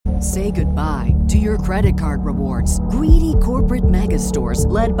Say goodbye to your credit card rewards. Greedy corporate mega stores,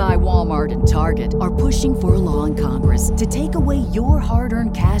 led by Walmart and Target, are pushing for a law in Congress to take away your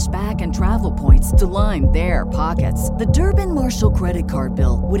hard-earned cash back and travel points to line their pockets. The Durbin-Marshall credit card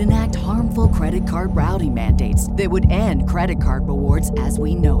bill would enact harmful credit card routing mandates that would end credit card rewards as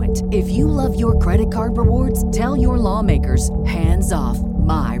we know it. If you love your credit card rewards, tell your lawmakers, hands off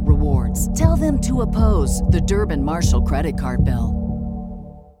my rewards. Tell them to oppose the Durbin-Marshall credit card bill.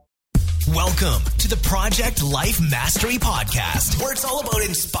 Welcome to the Project Life Mastery Podcast, where it's all about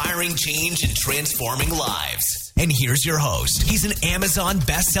inspiring change and transforming lives. And here's your host. He's an Amazon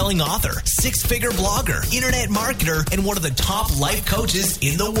best-selling author, six-figure blogger, internet marketer, and one of the top life coaches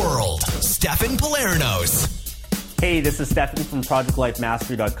in the world, Stefan Palernos. Hey, this is Stefan from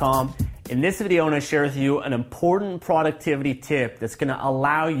ProjectLifeMastery.com. In this video, I want to share with you an important productivity tip that's going to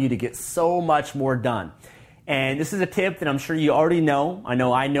allow you to get so much more done. And this is a tip that I'm sure you already know. I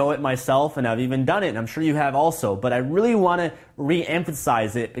know it myself, and I've even done it, and I'm sure you have also. But I really want to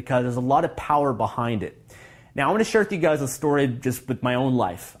re-emphasize it because there's a lot of power behind it. Now, I want to share with you guys a story just with my own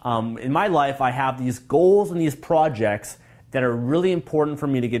life. In my life, I have these goals and these projects that are really important for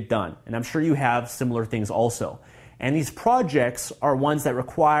me to get done. And I'm sure you have similar things also. And these projects are ones that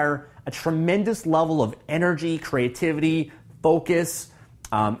require a tremendous level of energy, creativity, focus,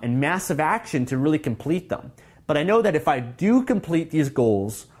 and massive action to really complete them. But I know that if I do complete these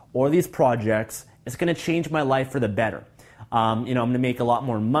goals or these projects, it's going to change my life for the better. I'm going to make a lot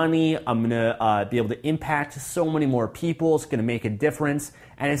more money. I'm going to be able to impact so many more people. It's going to make a difference.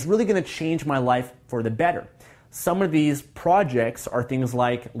 And it's really going to change my life for the better. Some of these projects are things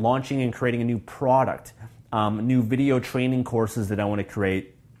like launching and creating a new product, new video training courses that I want to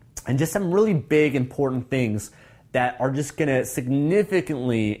create, and just some really big, important things that are just going to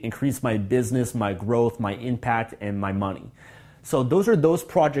significantly increase my business, my growth, my impact, and my money. So those are those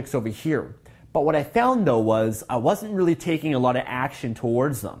projects over here. But what I found though was I wasn't really taking a lot of action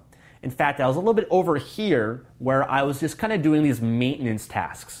towards them. In fact, I was a little bit over here where I was just kind of doing these maintenance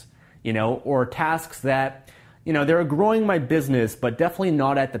tasks, or tasks that, they're growing my business, but definitely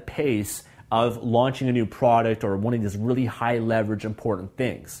not at the pace of launching a new product or one of these really high leverage important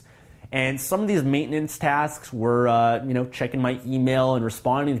things. And some of these maintenance tasks were, checking my email and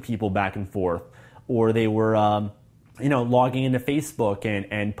responding to people back and forth, or they were, logging into Facebook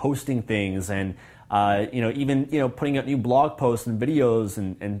and posting things, and even putting out new blog posts and videos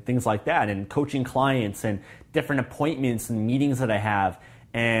and things like that, and coaching clients and different appointments and meetings that I have,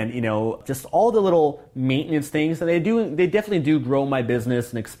 and just all the little maintenance things that they definitely do grow my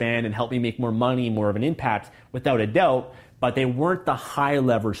business and expand and help me make more money, more of an impact, without a doubt. But they weren't the high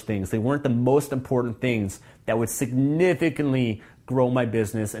leverage things. They weren't the most important things that would significantly grow my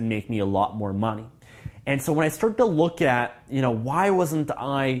business and make me a lot more money. And so when I started to look at, why wasn't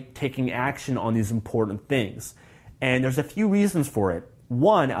I taking action on these important things? And there's a few reasons for it.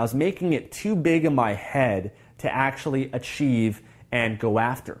 One, I was making it too big in my head to actually achieve and go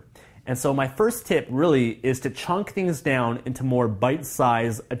after. And so my first tip really is to chunk things down into more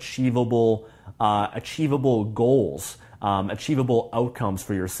bite-sized, achievable goals. Achievable outcomes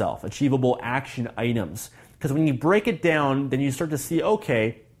for yourself, achievable action items. Because when you break it down, then you start to see,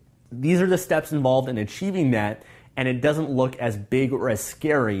 okay, these are the steps involved in achieving that, and it doesn't look as big or as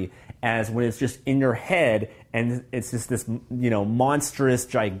scary as when it's just in your head and it's just this, monstrous,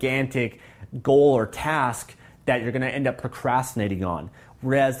 gigantic goal or task that you're going to end up procrastinating on.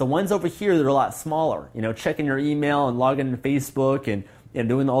 Whereas the ones over here, they're a lot smaller. Checking your email and logging into Facebook and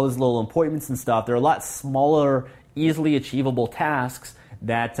doing all these little appointments and stuff, they're a lot smaller, easily achievable tasks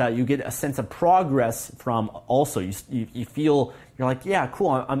that you get a sense of progress from. Also, you feel, you're like, yeah,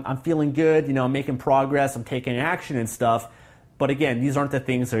 cool, I'm feeling good, I'm making progress, I'm taking action and stuff. But again, these aren't the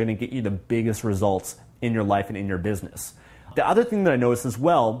things that are going to get you the biggest results in your life and in your business. The other thing that I noticed as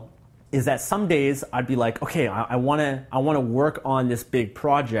well is that some days I'd be like, okay, I want to work on this big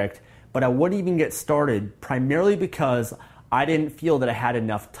project, but I wouldn't even get started, primarily because I didn't feel that I had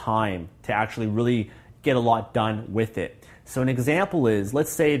enough time to actually really get a lot done with it. So an example is,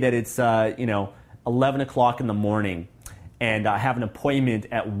 let's say that it's 11 o'clock in the morning, and I have an appointment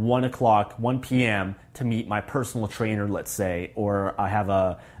at 1 p.m. to meet my personal trainer, let's say, or I have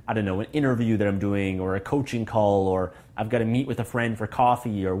an interview that I'm doing, or a coaching call, or I've got to meet with a friend for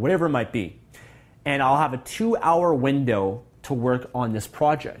coffee, or whatever it might be. And I'll have a 2-hour window to work on this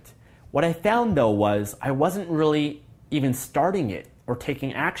project. What I found though was I wasn't really even starting it or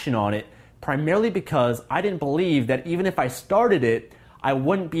taking action on it, primarily because I didn't believe that even if I started it, I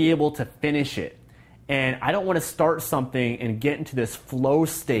wouldn't be able to finish it. And I don't want to start something and get into this flow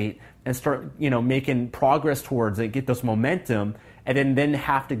state and start, making progress towards it, get this momentum, and then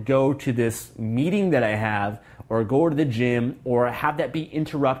have to go to this meeting that I have or go to the gym or have that be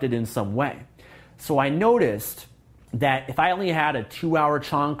interrupted in some way. So I noticed that if I only had a 2-hour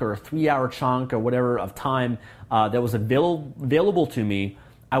chunk or a 3-hour chunk or whatever of time that was available to me,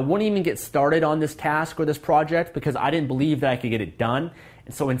 I wouldn't even get started on this task or this project because I didn't believe that I could get it done.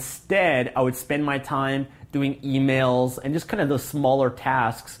 And so instead, I would spend my time doing emails and just kind of those smaller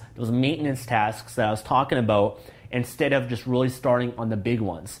tasks, those maintenance tasks that I was talking about, instead of just really starting on the big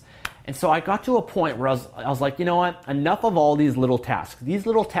ones. And so I got to a point where I was like, you know what, enough of all these little tasks. These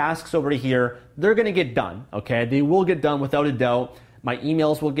little tasks over here, they're gonna get done, okay? They will get done without a doubt. My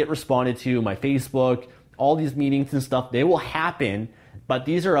emails will get responded to, my Facebook, all these meetings and stuff, they will happen, but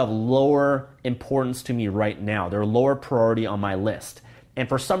these are of lower importance to me right now. They're lower priority on my list. And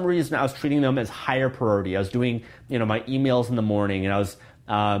for some reason, I was treating them as higher priority. I was doing, my emails in the morning, and I was,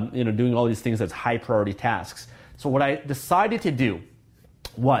 doing all these things as high priority tasks. So what I decided to do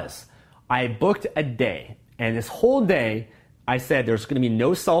was I booked a day, and this whole day I said there's going to be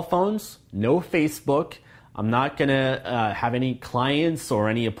no cell phones, no Facebook. I'm not going to have any clients or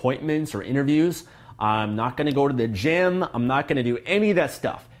any appointments or interviews. I'm not going to go to the gym. I'm not going to do any of that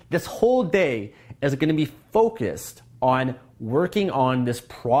stuff. This whole day is going to be focused on working on this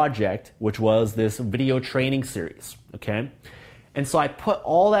project, which was this video training series, okay? And so I put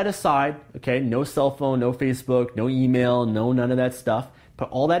all that aside, okay? No cell phone, no Facebook, no email, none of that stuff. Put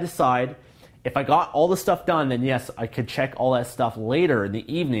all that aside. If I got all the stuff done, then yes, I could check all that stuff later in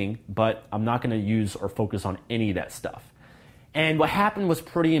the evening, but I'm not gonna use or focus on any of that stuff. And what happened was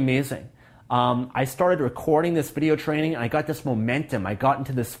pretty amazing. I started recording this video training, and I got this momentum. I got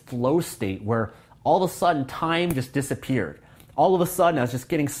into this flow state where all of a sudden time just disappeared. All of a sudden I was just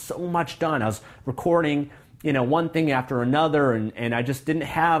getting so much done. I was recording one thing after another, and I just didn't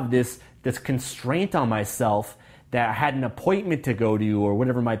have this constraint on myself that I had an appointment to go to or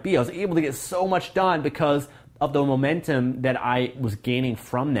whatever it might be. I was able to get so much done because of the momentum that I was gaining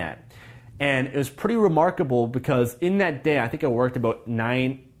from that. And it was pretty remarkable because in that day, I think I worked about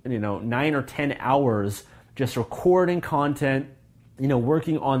 9 or 10 hours just recording content,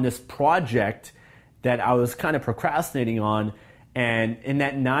 working on this project that I was kind of procrastinating on. And in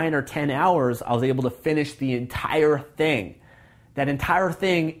that 9 or 10 hours, I was able to finish the entire thing. That entire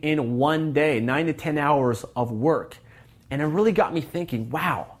thing in one day, 9 to 10 hours of work. And it really got me thinking,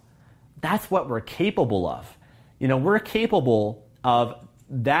 wow, that's what we're capable of. We're capable of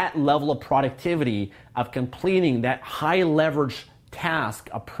that level of productivity, of completing that high leverage task,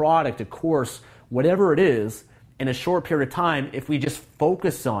 a product, a course, whatever it is, in a short period of time if we just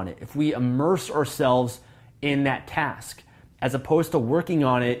focus on it, if we immerse ourselves in that task, as opposed to working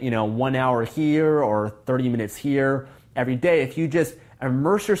on it, 1 hour here or 30 minutes here every day. If you just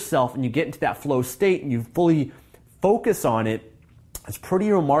immerse yourself and you get into that flow state and you fully focus on it, it's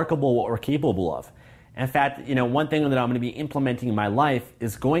pretty remarkable what we're capable of. In fact, one thing that I'm going to be implementing in my life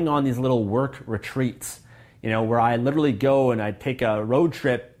is going on these little work retreats, where I literally go and I take a road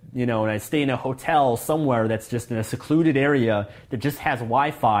trip, and I stay in a hotel somewhere that's just in a secluded area that just has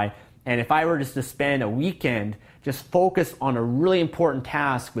Wi-Fi. And if I were just to spend a weekend just focus on a really important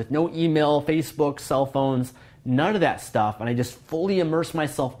task with no email, Facebook, cell phones, none of that stuff, and I just fully immerse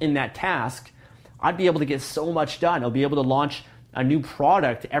myself in that task, I'd be able to get so much done. I'll be able to launch a new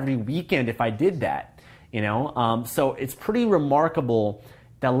product every weekend if I did that. So it's pretty remarkable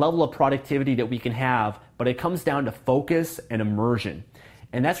the level of productivity that we can have, but it comes down to focus and immersion.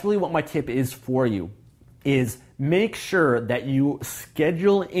 And that's really what my tip is for you, is make sure that you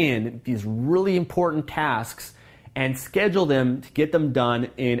schedule in these really important tasks and schedule them to get them done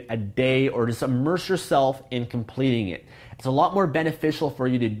in a day, or just immerse yourself in completing it. It's a lot more beneficial for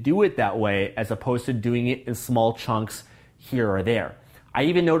you to do it that way as opposed to doing it in small chunks here or there. I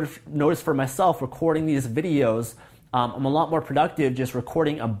even noticed for myself recording these videos, I'm a lot more productive just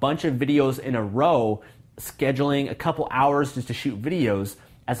recording a bunch of videos in a row, scheduling a couple hours just to shoot videos,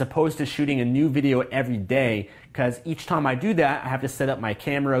 as opposed to shooting a new video every day, because each time I do that, I have to set up my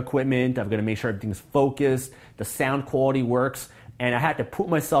camera equipment, I've got to make sure everything's focused, the sound quality works, and I have to put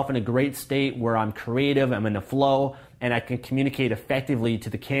myself in a great state where I'm creative, I'm in a flow, and I can communicate effectively to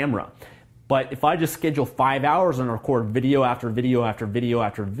the camera. But if I just schedule 5 hours and record video after video after video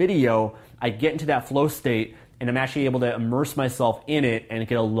after video, I get into that flow state, and I'm actually able to immerse myself in it and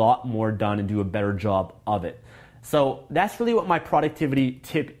get a lot more done and do a better job of it. So that's really what my productivity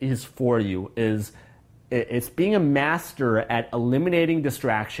tip is for you, is it's being a master at eliminating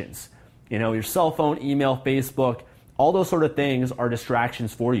distractions. Your cell phone, email, Facebook, all those sort of things are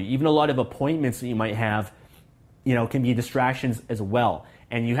distractions for you. Even a lot of appointments that you might have, can be distractions as well.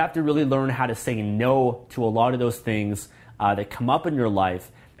 And you have to really learn how to say no to a lot of those things that come up in your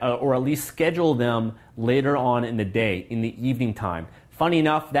life, or at least schedule them later on in the day, in the evening time. Funny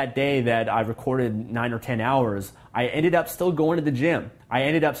enough, that day that I recorded 9 or 10 hours, I ended up still going to the gym. I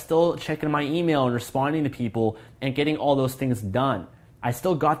ended up still checking my email and responding to people and getting all those things done. I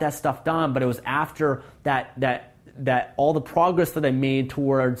still got that stuff done, but it was after that all the progress that I made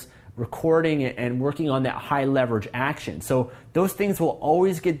towards recording and working on that high leverage action. So those things will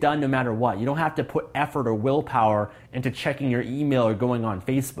always get done no matter what. You don't have to put effort or willpower into checking your email or going on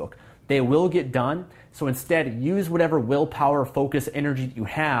Facebook. They will get done. So instead, use whatever willpower, focus, energy that you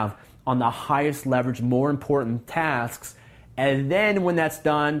have on the highest leverage, more important tasks. And then when that's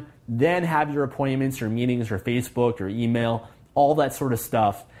done, then have your appointments, your meetings, your Facebook, your email, all that sort of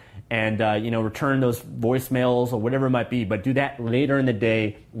stuff. And return those voicemails or whatever it might be. But do that later in the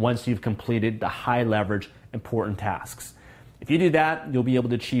day once you've completed the high leverage, important tasks. If you do that, you'll be able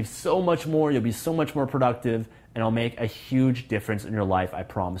to achieve so much more. You'll be so much more productive, and it'll make a huge difference in your life, I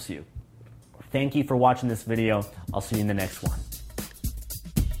promise you. Thank you for watching this video. I'll see you in the next one.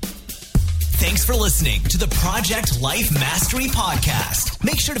 Thanks for listening to the Project Life Mastery Podcast.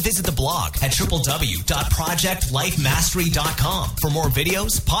 Make sure to visit the blog at www.projectlifemastery.com for more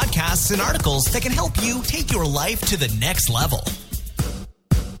videos, podcasts, and articles that can help you take your life to the next level.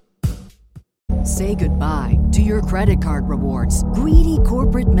 Say goodbye to your credit card rewards. Greedy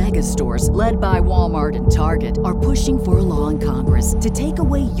corporate mega stores, led by Walmart and Target, are pushing for a law in Congress to take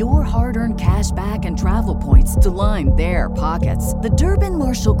away your hard-earned cash back and travel points to line their pockets. The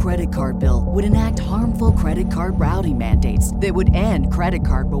Durbin-Marshall credit card bill would enact harmful credit card routing mandates that would end credit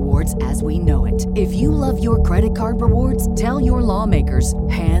card rewards as we know it. If you love your credit card rewards, tell your lawmakers,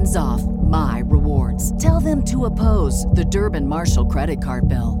 hands off my rewards. Tell them to oppose the Durbin-Marshall credit card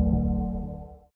bill.